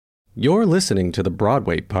You're listening to the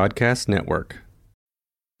Broadway Podcast Network.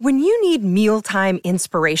 When you need mealtime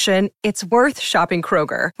inspiration, it's worth shopping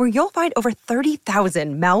Kroger, where you'll find over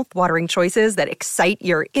 30,000 mouth-watering choices that excite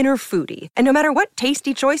your inner foodie. And no matter what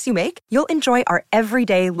tasty choice you make, you'll enjoy our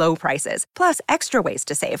everyday low prices, plus extra ways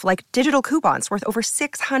to save, like digital coupons worth over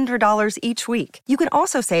 $600 each week. You can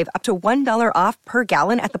also save up to $1 off per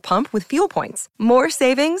gallon at the pump with fuel points. More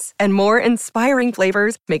savings and more inspiring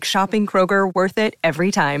flavors make shopping Kroger worth it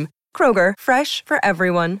every time. Kroger, fresh for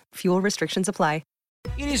everyone. Fuel restrictions apply.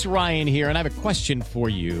 It is Ryan here, and I have a question for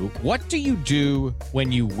you. What do you do when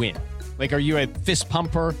you win? Like, are you a fist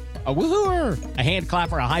pumper, a woo-hooer, a hand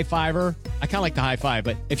clapper, a high fiver? I kind of like the high five,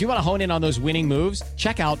 but if you want to hone in on those winning moves,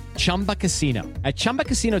 check out Chumba Casino. At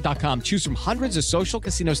ChumbaCasino.com, choose from hundreds of social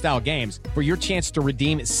casino-style games for your chance to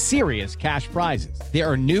redeem serious cash prizes. There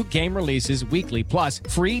are new game releases weekly, plus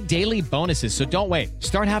free daily bonuses, so don't wait.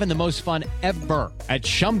 Start having the most fun ever at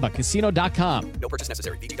ChumbaCasino.com. No purchase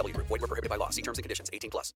necessary. VGW Group. Void where prohibited by law. See terms and conditions.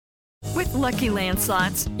 18+. With Lucky Land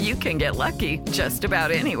Slots, you can get lucky just about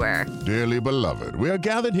anywhere. Dearly beloved, we are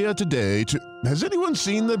gathered here today to... Has anyone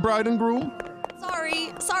seen the bride and groom?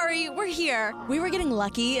 Sorry, we're here. We were getting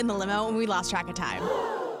lucky in the limo and we lost track of time.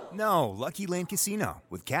 No, Lucky Land Casino,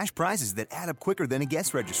 with cash prizes that add up quicker than a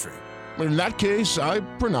guest registry. In that case, I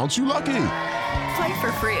pronounce you lucky. Play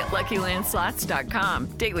for free at LuckyLandSlots.com.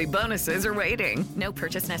 Daily bonuses are waiting. No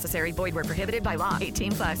purchase necessary. Void where prohibited by law.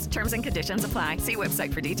 18+. Terms and conditions apply. See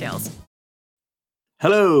website for details.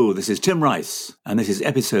 Hello, this is Tim Rice, and this is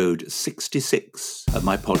episode 66 of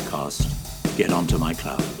my podcast, Get Onto My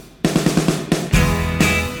Cloud.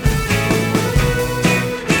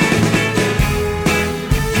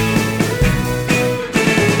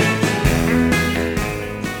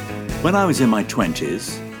 When I was in my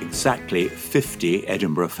 20s, exactly 50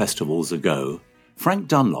 Edinburgh festivals ago, Frank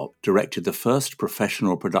Dunlop directed the first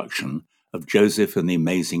professional production of Joseph and the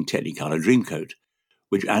Amazing Technicolor Dreamcoat,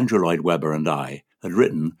 which Andrew Lloyd Webber and I had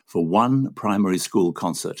written for one primary school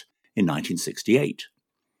concert in 1968.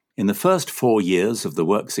 In the first 4 years of the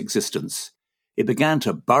work's existence, it began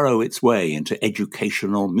to burrow its way into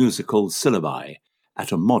educational musical syllabi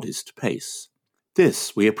at a modest pace.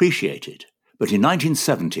 This we appreciated, but in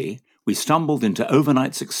 1970, we stumbled into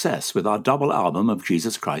overnight success with our double album of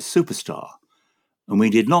Jesus Christ Superstar, and we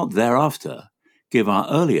did not thereafter give our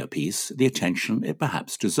earlier piece the attention it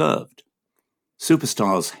perhaps deserved.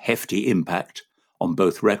 Superstar's hefty impact on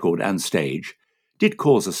both record and stage did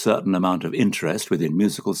cause a certain amount of interest within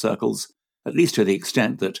musical circles, at least to the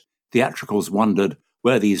extent that theatricals wondered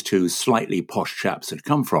where these two slightly posh chaps had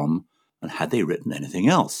come from, and had they written anything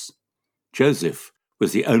else. Joseph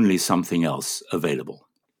was the only something else available.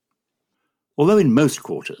 Although in most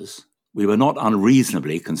quarters we were not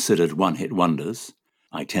unreasonably considered one-hit wonders,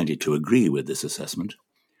 I tended to agree with this assessment,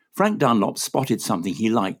 Frank Dunlop spotted something he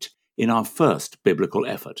liked in our first biblical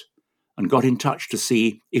effort and got in touch to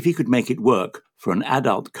see if he could make it work for an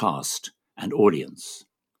adult cast and audience.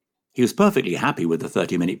 He was perfectly happy with the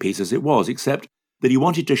 30-minute piece as it was, except that he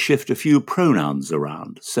wanted to shift a few pronouns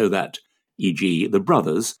around so that, e.g., the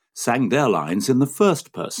brothers sang their lines in the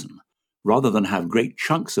first person, rather than have great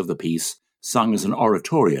chunks of the piece sung as an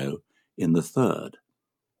oratorio in the third.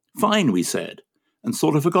 Fine, we said, and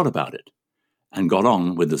sort of forgot about it, and got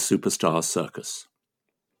on with the Superstar Circus.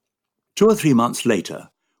 2 or 3 months later,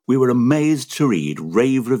 we were amazed to read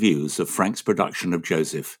rave reviews of Frank's production of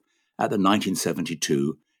Joseph at the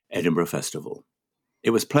 1972 Edinburgh Festival. It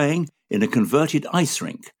was playing in a converted ice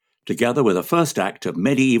rink, together with a first act of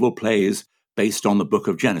medieval plays based on the Book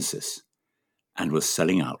of Genesis, and was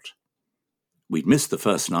selling out. We'd missed the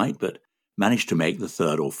first night, but managed to make the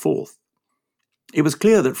third or fourth. It was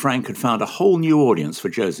clear that Frank had found a whole new audience for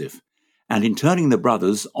Joseph, and in turning the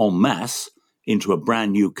brothers en masse into a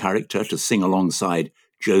brand new character to sing alongside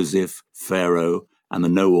Joseph, Pharaoh, and the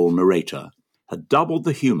know-all narrator, had doubled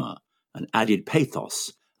the humour and added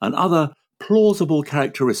pathos and other plausible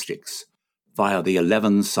characteristics via the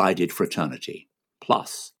 11-sided fraternity.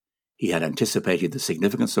 Plus, he had anticipated the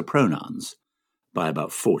significance of pronouns by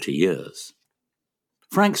about 40 years.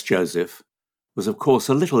 Frank's Joseph was, of course,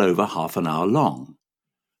 a little over half an hour long,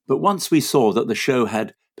 but once we saw that the show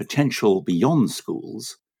had potential beyond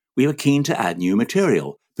schools, we were keen to add new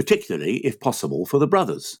material, particularly, if possible, for the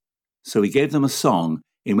brothers. So we gave them a song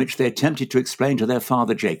in which they attempted to explain to their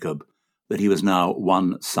father Jacob that he was now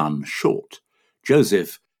one son short,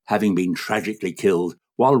 Joseph having been tragically killed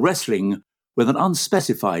while wrestling with an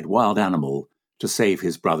unspecified wild animal to save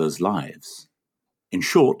his brothers' lives. In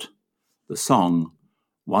short, the song,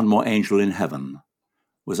 One More Angel in Heaven,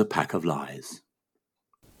 was a pack of lies.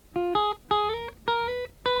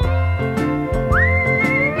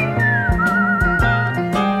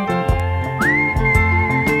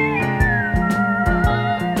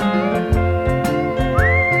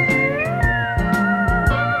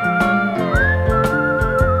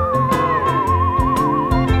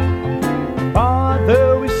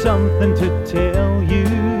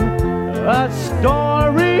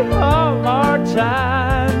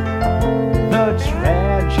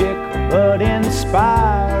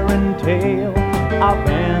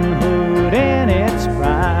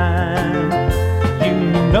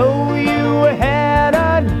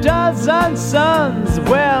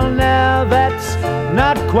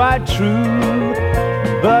 quite true.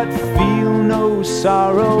 But feel no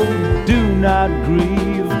sorrow, do not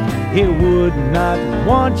grieve, he would not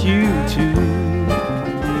want you to.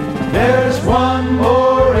 There's one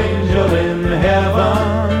more angel in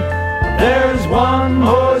heaven, there's one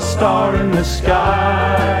more star in the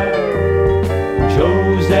sky.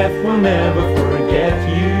 Joseph will never forget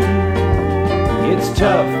you. It's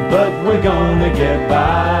tough, but we're gonna get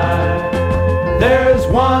by. There's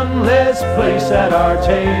one less place at our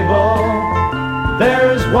table,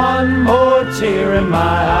 there's one more tear in my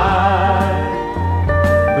eye.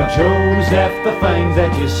 But Joseph, the things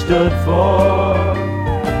that you stood for,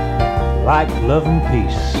 like love and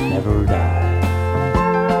peace, never die.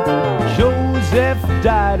 Joseph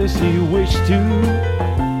died as he wished to.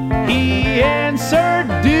 He answered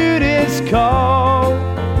duty's call.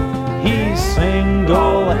 He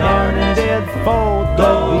single-handed fought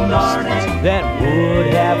the beast that would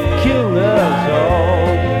have killed us all.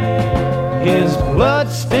 His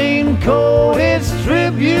blood-stained coat is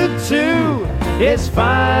tribute to his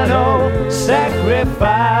final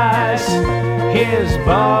sacrifice. His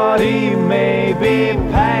body may be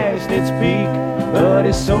past its peak, but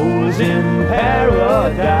his soul's in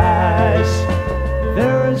paradise.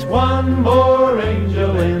 There is one more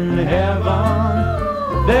angel in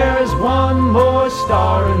heaven, there is one more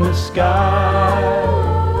star in the sky.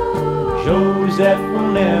 Joseph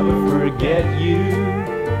will never forget you.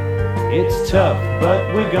 It's tough,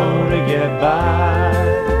 but we're gonna get by.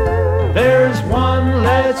 There's one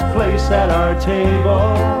less place at our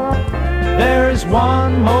table, there's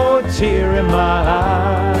one more tear in my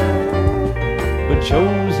eye. But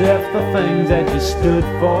Joseph, the things that you stood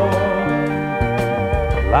for,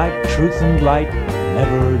 like truth and light,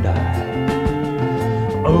 never die.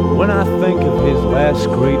 Oh, when I think of his last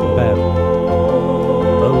great battle,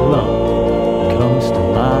 a lump comes to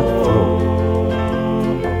my throat.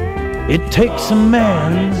 It takes a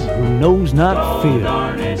man who knows not fear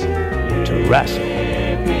to wrestle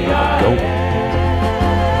with a goat.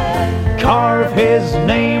 Carve his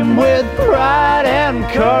name with pride and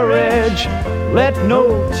courage, let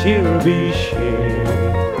no tear be shed.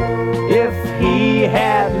 If he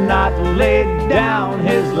had not laid down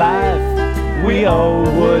his life, we all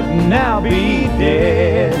would now be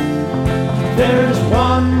dead. There's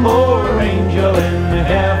one more angel in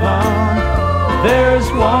heaven, there's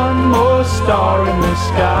one more star in the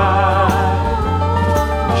sky.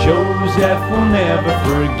 Joseph will never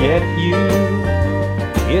forget you.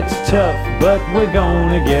 It's tough, but we're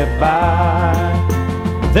gonna get by.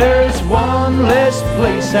 There's one less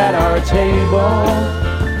place at our table,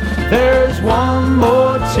 there's one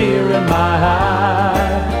more tear in my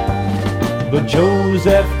eye. But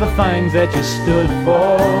Joseph, the things that you stood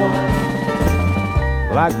for,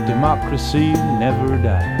 like democracy, never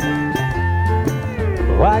die.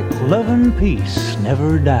 Like love and peace,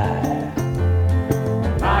 never die.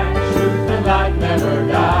 Like truth and light, never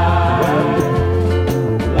die.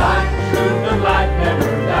 Like truth and light,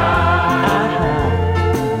 never die.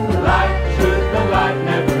 Like truth and light,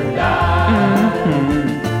 never die.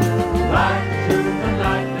 Like truth and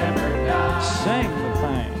light, never die. Sing the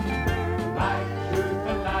thing. Like truth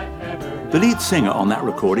and light, never die. The lead singer on that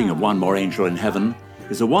recording of One More Angel in Heaven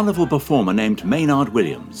is a wonderful performer named Maynard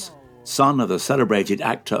Williams, son of the celebrated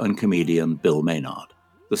actor and comedian Bill Maynard.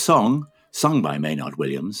 The song, sung by Maynard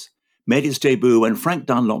Williams, made its debut when Frank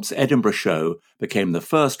Dunlop's Edinburgh show became the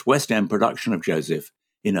first West End production of Joseph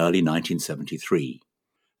in early 1973.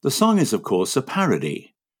 The song is, of course, a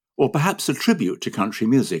parody, or perhaps a tribute to country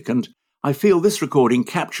music, and I feel this recording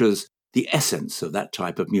captures the essence of that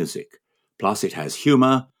type of music. Plus it has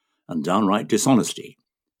humour and downright dishonesty,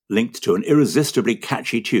 linked to an irresistibly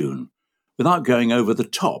catchy tune, without going over the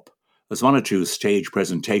top, as one or two stage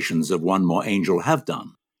presentations of One More Angel have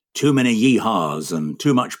done. Too many yee-haws and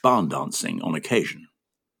too much barn dancing on occasion.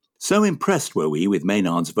 So impressed were we with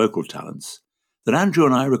Maynard's vocal talents that Andrew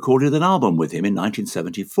and I recorded an album with him in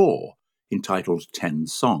 1974 entitled 10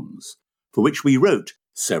 Songs, for which we wrote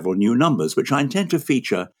several new numbers which I intend to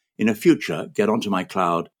feature in a future Get Onto My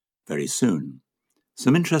Cloud very soon.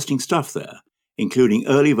 Some interesting stuff there, including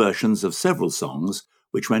early versions of several songs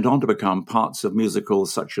which went on to become parts of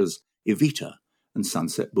musicals such as Evita and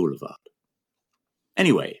Sunset Boulevard.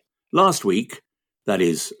 Anyway, last week, that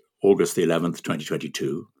is August the 11th,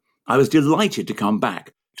 2022, I was delighted to come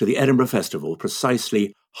back to the Edinburgh Festival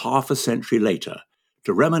precisely half a century later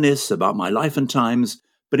to reminisce about my life and times,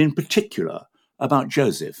 but in particular about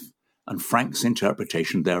Joseph and Frank's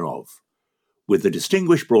interpretation thereof, with the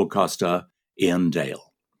distinguished broadcaster Ian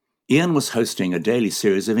Dale. Ian was hosting a daily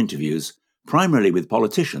series of interviews, primarily with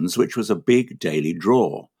politicians, which was a big daily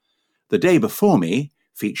draw. The day before me,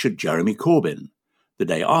 featured Jeremy Corbyn. The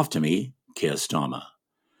day after me, Keir Starmer.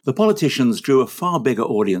 The politicians drew a far bigger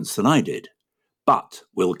audience than I did. But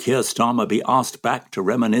will Keir Starmer be asked back to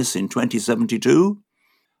reminisce in 2072?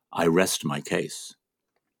 I rest my case.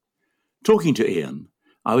 Talking to Ian,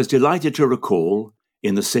 I was delighted to recall,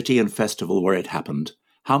 in the city and festival where it happened,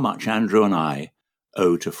 how much Andrew and I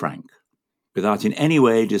owe to Frank. Without in any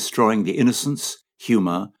way destroying the innocence,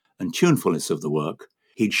 humour, and tunefulness of the work,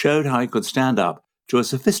 he'd showed how he could stand up to a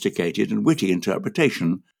sophisticated and witty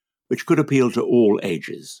interpretation which could appeal to all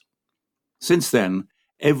ages. Since then,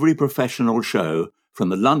 every professional show, from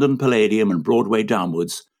the London Palladium and Broadway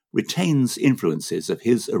downwards, retains influences of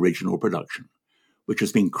his original production, which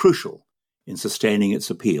has been crucial in sustaining its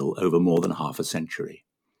appeal over more than half a century.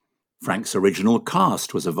 Frank's original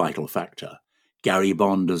cast was a vital factor: Gary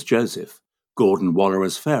Bond as Joseph, Gordon Waller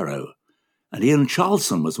as Pharaoh, and Ian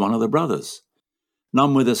Charleson was one of the brothers.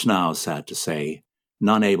 None with us now, sad to say,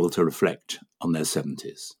 none able to reflect on their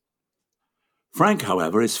 70s. Frank,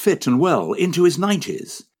 however, is fit and well into his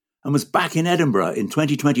 90s and was back in Edinburgh in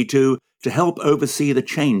 2022 to help oversee the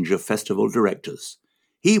change of festival directors.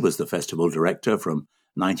 He was the festival director from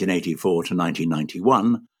 1984 to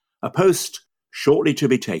 1991, a post shortly to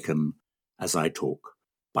be taken as I talk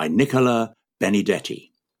by Nicola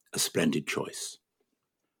Benedetti, a splendid choice.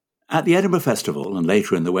 At the Edinburgh Festival and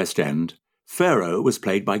later in the West End, Pharaoh was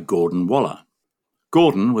played by Gordon Waller.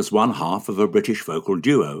 Gordon was one half of a British vocal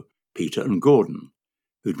duo, Peter and Gordon,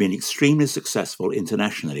 who'd been extremely successful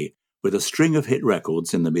internationally with a string of hit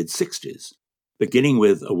records in the mid-60s, beginning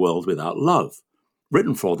with A World Without Love,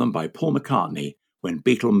 written for them by Paul McCartney when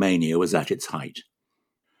Beatlemania was at its height.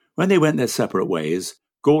 When they went their separate ways,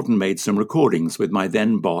 Gordon made some recordings with my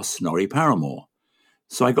then boss, Norrie Paramore,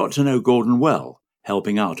 so I got to know Gordon well,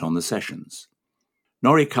 helping out on the sessions.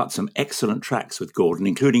 Norrie cut some excellent tracks with Gordon,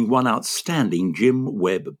 including one outstanding Jim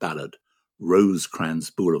Webb ballad, Rosecrans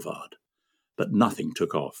Boulevard, but nothing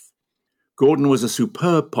took off. Gordon was a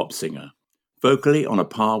superb pop singer, vocally on a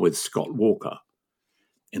par with Scott Walker.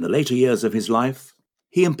 In the later years of his life,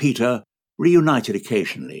 he and Peter reunited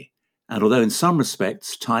occasionally, and although in some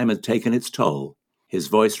respects time had taken its toll, his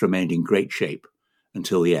voice remained in great shape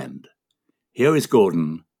until the end. Here is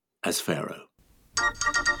Gordon as Pharaoh.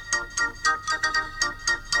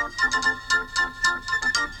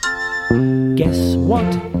 Guess what?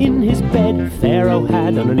 In his bed, Pharaoh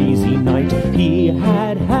had an uneasy night. He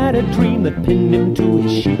had had a dream that pinned him to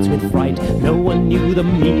his sheets with fright. No one knew the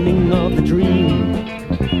meaning of the dream.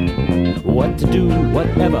 What to do,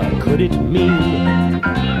 whatever could it mean?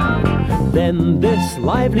 Then this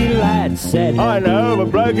lively lad said, I know a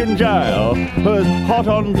broken jail whose hot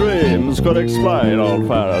on dreams could explain old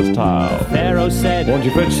Pharaoh's tale. Pharaoh said, won't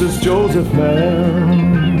you fetch this Joseph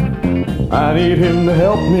man? I need him to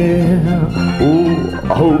help me. Ooh,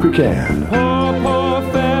 I hope he can. Poor, poor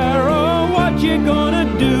Pharaoh, what you gonna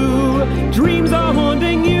do? Dreams are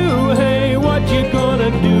haunting you, hey, what you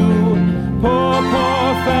gonna do? Poor,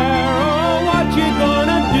 poor Pharaoh, what you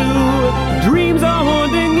gonna do? Dreams are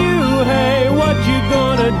haunting you, hey, what you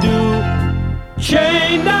gonna do?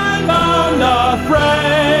 Chained and bound,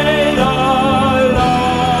 afraid alone.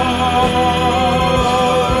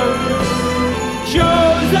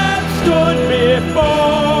 Joseph stood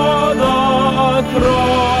before the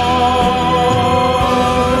throne.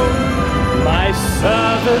 My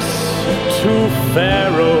service to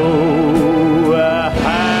Pharaoh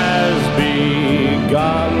has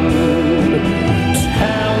begun.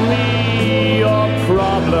 Tell me your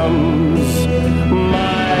problems,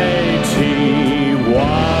 mighty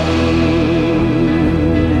one.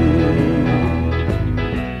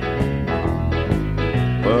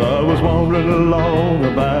 Well, I was wandering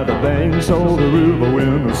along by the banks of the river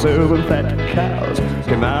when the 7 fat cows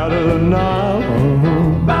came out of the Nile.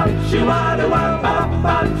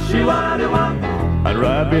 I'd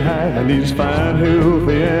ride behind these fine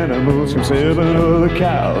healthy animals from 7 other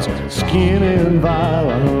cows, skinny and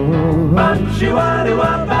violent. Well,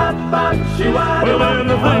 then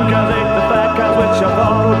the thin cows ate the fat cows, which I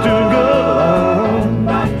thought were doing good.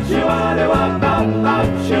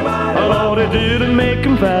 Lord, it didn't make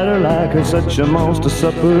them fatter like such a monster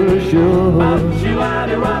supper should.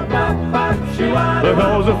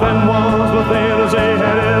 Because the thin ones were thin as they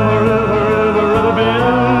had ever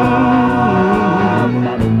been.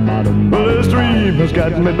 Well, this dream has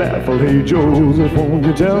got me baffled. Hey, Joseph, won't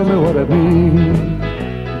you tell me what it means?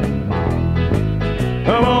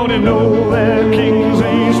 I want to know that kings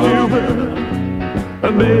ain't stupid.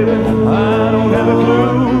 And baby, I don't have a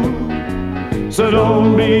clue. So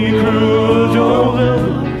don't be cruel,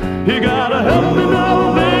 Joseph. You gotta help me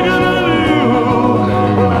now, bigger than you.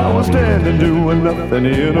 Well, I was standing standing doing nothing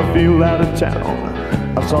in a field out of town.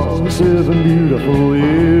 I saw 7 beautiful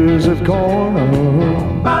ears of corn.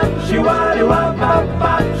 Well,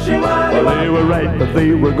 they were ripe, but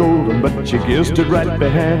they were golden, but you kissed it right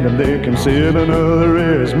behind them. They concealed another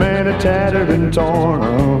ears, many tattered and torn.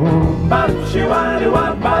 Well, ain't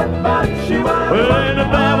the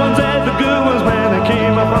bad ones as the good ones, man, they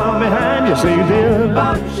came up from behind you, see, dear.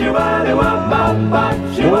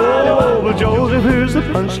 Oh, but Joseph, here's the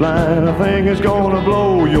punchline. I think it's gonna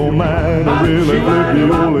blow your mind and really flip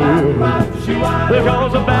your lid.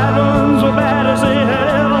 Because the bad ones were bad as they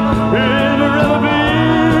hell in the river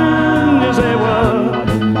bend, yes they were.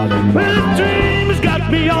 Well, the dreams got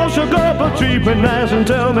me all shook up, but treat me nice and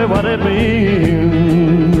tell me what it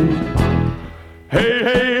means. Hey,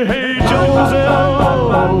 hey, hey, Joseph,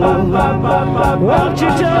 won't you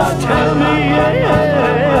just tell me,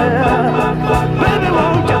 baby,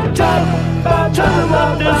 won't you tell me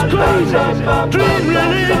what this crazy dream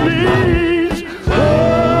really means? Oh,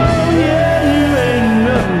 yeah, you ain't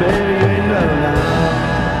nothing, baby, ain't nothing.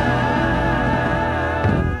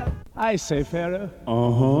 I say, Pharaoh.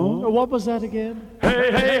 What was that again?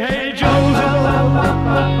 Hey, hey, hey, Joseph,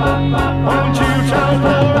 won't you tell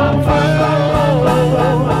poor old Pharaoh?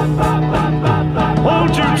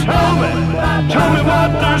 Won't you tell me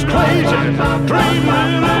what this crazy dream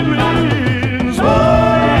really means? Oh,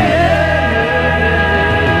 yeah.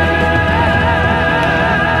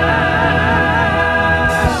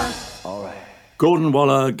 All right. Gordon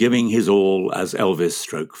Waller giving his all as Elvis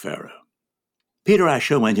stroke Pharaoh. Peter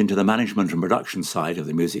Asher went into the management and production side of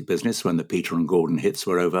the music business when the Peter and Gordon hits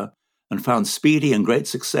were over, and found speedy and great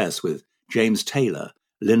success with James Taylor,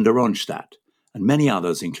 Linda Ronstadt, and many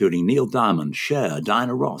others including Neil Diamond, Cher,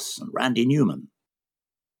 Diana Ross, and Randy Newman.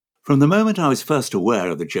 From the moment I was first aware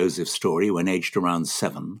of the Joseph story when aged around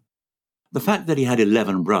 7, the fact that he had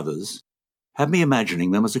 11 brothers had me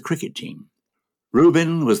imagining them as a cricket team.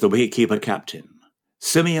 Reuben was the wicketkeeper captain,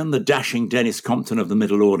 Simeon the dashing Dennis Compton of the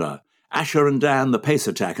middle order, Asher and Dan the pace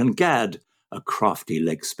attack, and Gad a crafty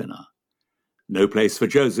leg spinner. No place for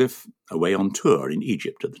Joseph, away on tour in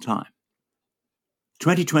Egypt at the time.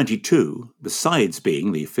 2022, besides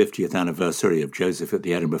being the 50th anniversary of Joseph at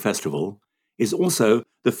the Edinburgh Festival, is also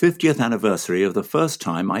the 50th anniversary of the first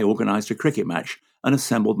time I organised a cricket match and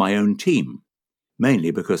assembled my own team, mainly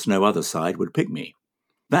because no other side would pick me.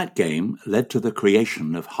 That game led to the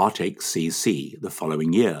creation of Heartache CC the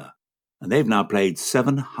following year, and they've now played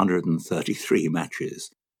 733 matches,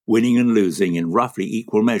 winning and losing in roughly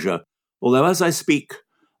equal measure, although as I speak,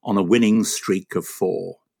 on a winning streak of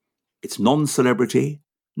 4. It's non-celebrity,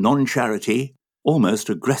 non-charity, almost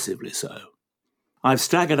aggressively so. I've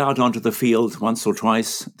staggered out onto the field once or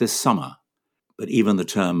twice this summer, but even the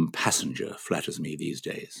term passenger flatters me these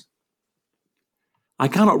days. I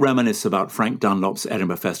cannot reminisce about Frank Dunlop's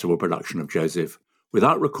Edinburgh Festival production of Joseph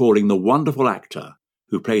without recalling the wonderful actor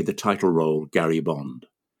who played the title role, Gary Bond.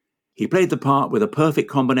 He played the part with a perfect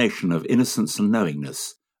combination of innocence and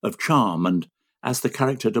knowingness, of charm and, as the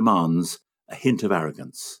character demands, a hint of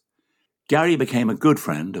arrogance. Gary became a good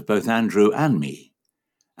friend of both Andrew and me,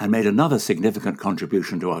 and made another significant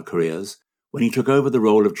contribution to our careers when he took over the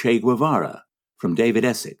role of Che Guevara from David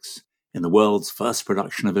Essex in the world's first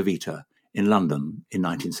production of Evita in London in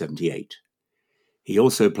 1978. He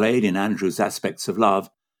also played in Andrew's Aspects of Love,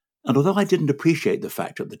 and although I didn't appreciate the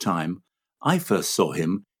fact at the time, I first saw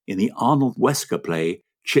him in the Arnold Wesker play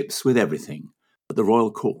Chips with Everything at the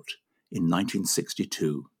Royal Court in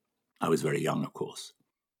 1962. I was very young, of course.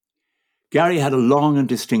 Gary had a long and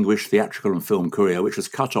distinguished theatrical and film career which was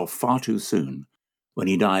cut off far too soon when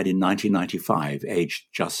he died in 1995, aged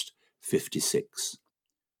just 56.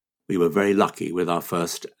 We were very lucky with our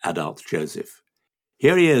first adult Joseph.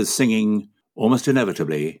 Here he is singing, almost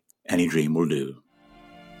inevitably, Any Dream Will Do.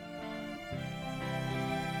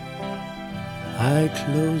 I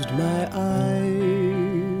closed my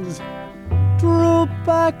eyes, drew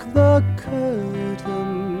back the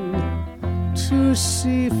curtain to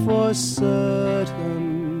see for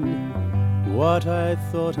certain what I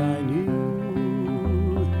thought I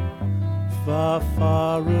knew. Far,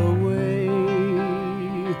 far away,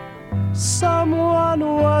 someone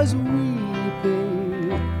was weeping,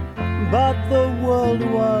 but the world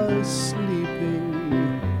was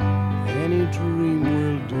sleeping. Any dream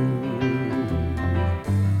will do.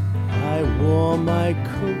 I wore my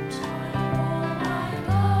coat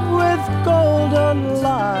with golden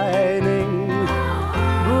lining,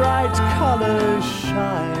 bright colors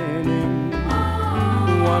shining,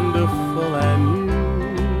 wonderful and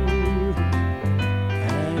new.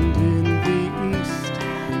 And in the east,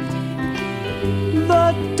 the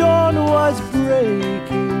dawn was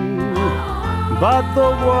breaking, but the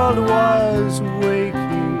world was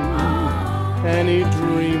waking. Any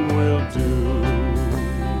dream will do.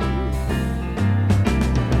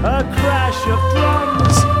 A crash of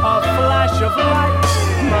drums, a flash of light,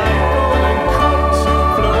 my golden coat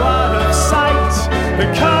flew out of sight. The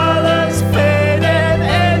colors faded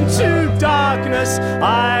into darkness,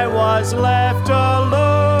 I was left alone.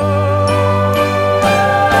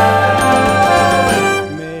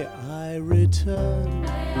 May I return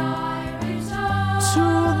to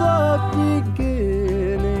the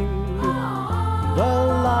beginning? The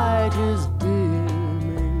light is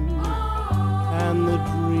dimming, and the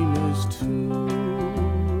dream is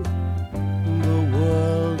too. The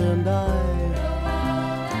world and I,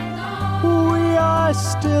 we are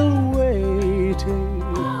still waiting,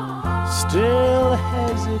 still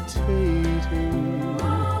hesitating.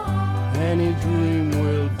 Any dream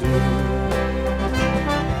will do.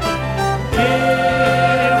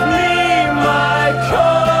 Give me my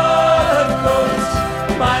colored coat,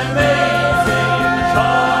 my amazing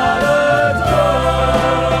colored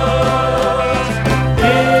coat.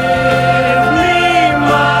 Give me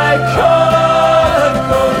my colored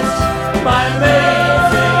coat, my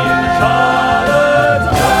amazing colored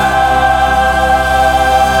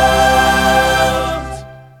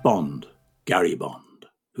coat. Bond, Gary Bond,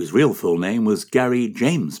 whose real full name was Gary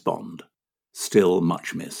James Bond, still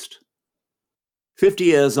much missed. 50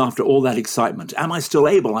 years after all that excitement, am I still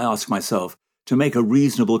able, I ask myself, to make a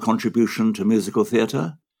reasonable contribution to musical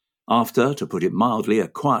theatre? After, to put it mildly, a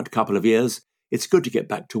quiet couple of years, it's good to get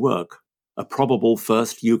back to work. A probable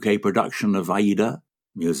first UK production of Aida,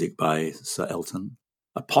 music by Sir Elton.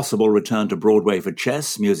 A possible return to Broadway for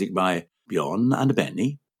Chess, music by Bjorn and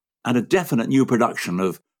Benny. And a definite new production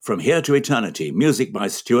of From Here to Eternity, music by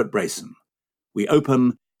Stuart Brayson. We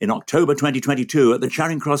open in October 2022 at the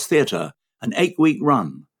Charing Cross Theatre, an 8-week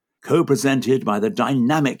run, co-presented by the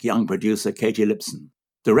dynamic young producer Katie Lipson,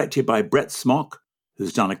 directed by Brett Smock,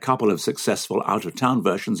 who's done a couple of successful out-of-town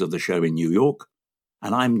versions of the show in New York,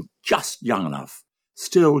 and I'm just young enough,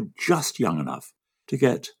 still just young enough, to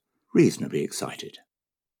get reasonably excited.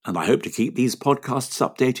 And I hope to keep these podcasts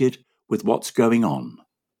updated with what's going on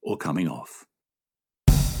or coming off.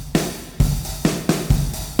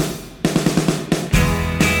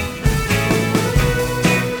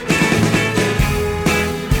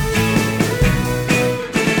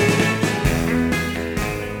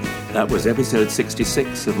 That was episode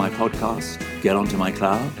 66 of my podcast, Get Onto My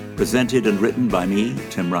Cloud, presented and written by me,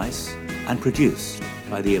 Tim Rice, and produced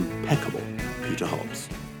by the impeccable Peter Hobbs.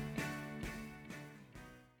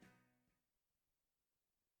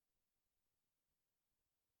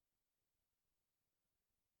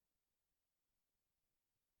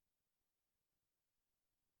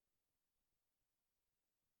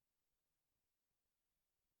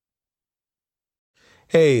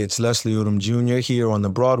 Hey, it's Leslie Odom Jr. here on the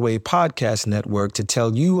Broadway Podcast Network to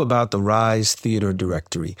tell you about the Rise Theater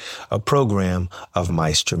Directory, a program of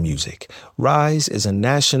Maestro Music. Rise is a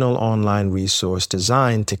national online resource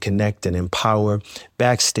designed to connect and empower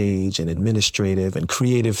backstage and administrative and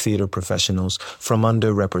creative theater professionals from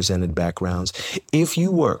underrepresented backgrounds. If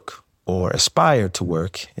you work or aspire to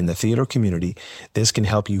work in the theater community, this can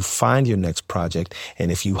help you find your next project.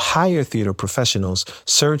 And if you hire theater professionals,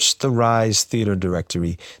 search the Rise Theater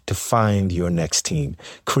Directory to find your next team.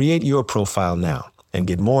 Create your profile now and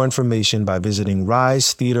get more information by visiting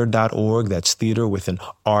risetheater.org. That's theater with an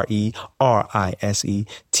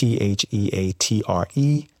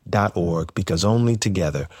RERISETHEATRE.org, because only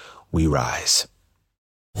together we rise.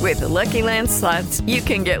 With the Lucky Land Slots, you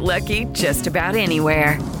can get lucky just about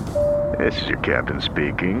anywhere. This is your captain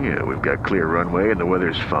speaking. We've got clear runway and the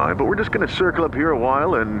weather's fine, but we're just going to circle up here a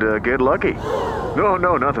while and get lucky.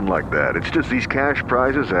 No, nothing like that. It's just these cash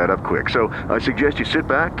prizes add up quick. So I suggest you sit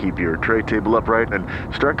back, keep your tray table upright, and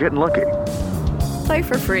start getting lucky. Play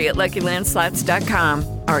for free at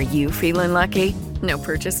LuckyLandSlots.com. Are you feeling lucky? No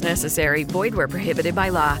purchase necessary. Void where prohibited by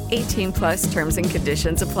law. 18+ terms and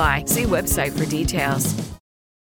conditions apply. See website for details.